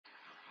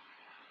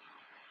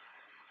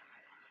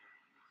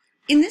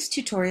In this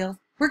tutorial,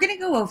 we're going to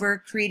go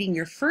over creating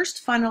your first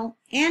funnel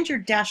and your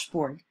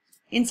dashboard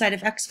inside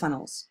of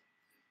XFunnels.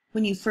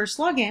 When you first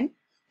log in,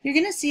 you're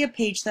going to see a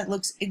page that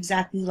looks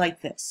exactly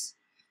like this.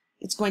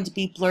 It's going to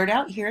be blurred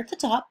out here at the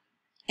top,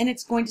 and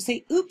it's going to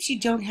say, oops, you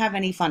don't have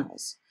any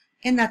funnels.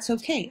 And that's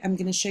okay. I'm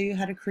going to show you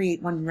how to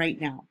create one right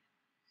now.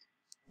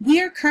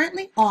 We are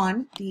currently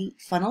on the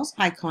funnels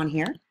icon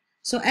here.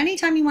 So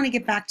anytime you want to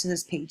get back to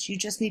this page, you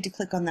just need to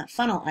click on that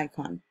funnel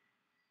icon.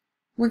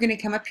 We're going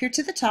to come up here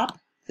to the top,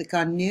 click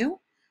on New,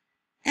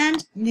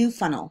 and New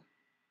Funnel.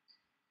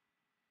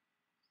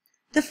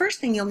 The first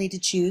thing you'll need to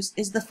choose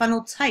is the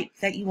funnel type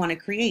that you want to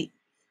create.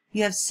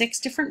 You have 6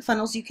 different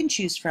funnels you can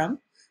choose from,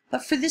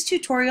 but for this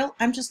tutorial,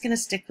 I'm just going to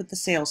stick with the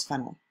sales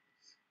funnel.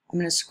 I'm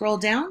going to scroll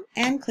down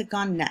and click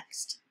on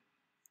Next.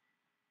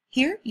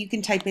 Here, you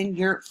can type in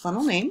your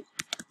funnel name.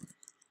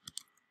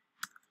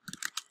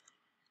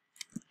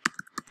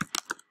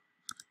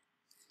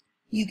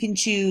 You can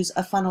choose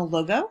a funnel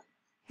logo,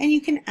 and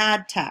you can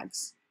add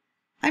tags.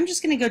 I'm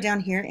just going to go down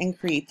here and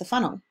create the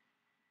funnel.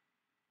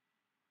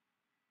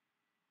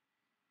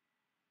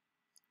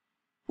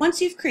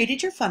 Once you've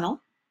created your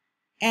funnel,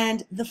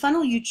 and the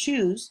funnel you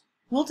choose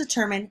will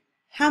determine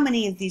how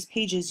many of these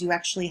pages you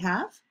actually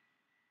have,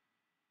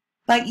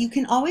 but you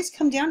can always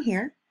come down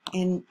here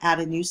and add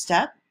a new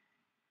step,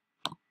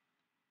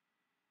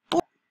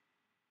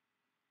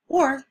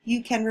 or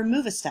you can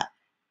remove a step.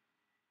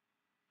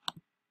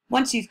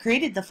 Once you've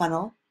created the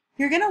funnel,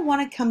 you're going to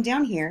want to come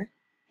down here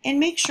and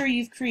make sure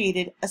you've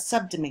created a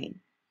subdomain.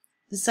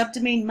 The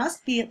subdomain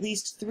must be at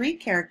least 3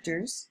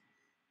 characters,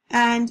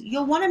 and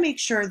you'll want to make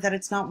sure that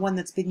it's not one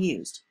that's been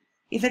used.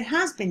 If it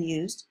has been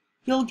used,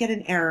 you'll get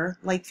an error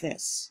like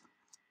this.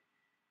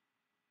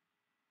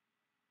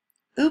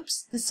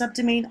 Oops, the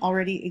subdomain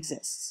already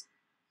exists.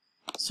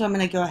 So I'm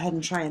going to go ahead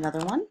and try another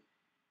one.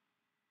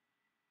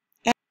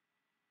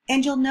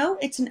 And you'll know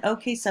it's an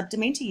OK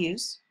subdomain to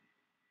use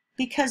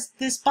because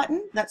this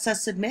button that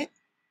says Submit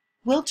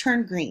will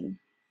turn green.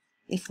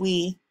 If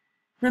we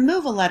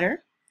remove a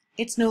letter,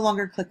 it's no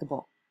longer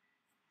clickable.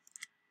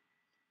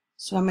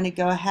 So I'm going to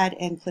go ahead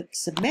and click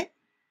Submit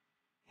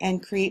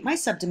and create my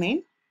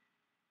subdomain.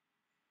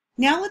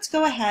 Now let's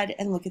go ahead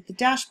and look at the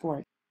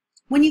dashboard.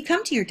 When you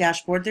come to your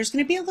dashboard, there's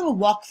going to be a little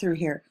walkthrough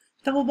here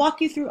that will walk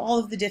you through all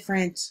of the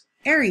different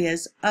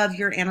areas of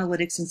your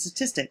analytics and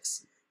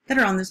statistics that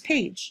are on this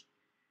page.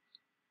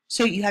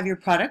 So you have your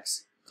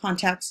products,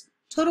 contacts,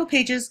 total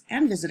pages,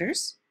 and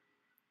visitors.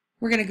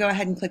 We're going to go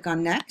ahead and click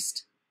on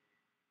Next.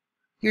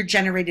 Your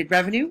generated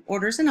revenue,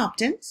 orders, and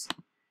opt-ins.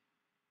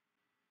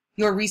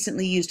 Your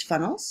recently used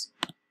funnels.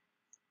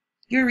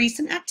 Your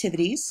recent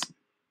activities.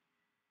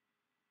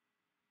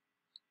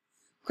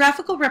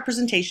 Graphical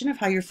representation of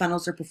how your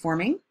funnels are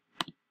performing.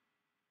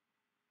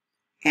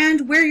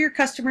 And where your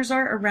customers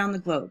are around the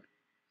globe.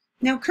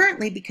 Now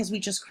currently, because we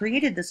just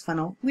created this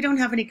funnel, we don't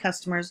have any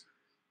customers,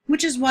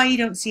 which is why you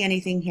don't see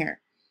anything here.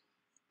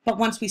 But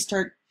once we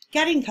start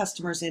getting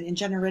customers in and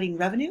generating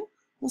revenue,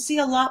 we'll see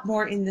a lot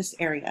more in this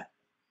area.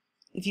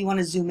 If you want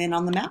to zoom in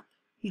on the map,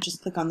 you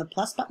just click on the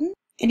plus button.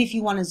 And if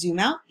you want to zoom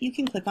out, you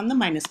can click on the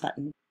minus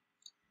button.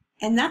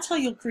 And that's how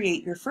you'll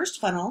create your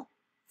first funnel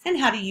and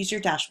how to use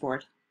your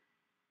dashboard.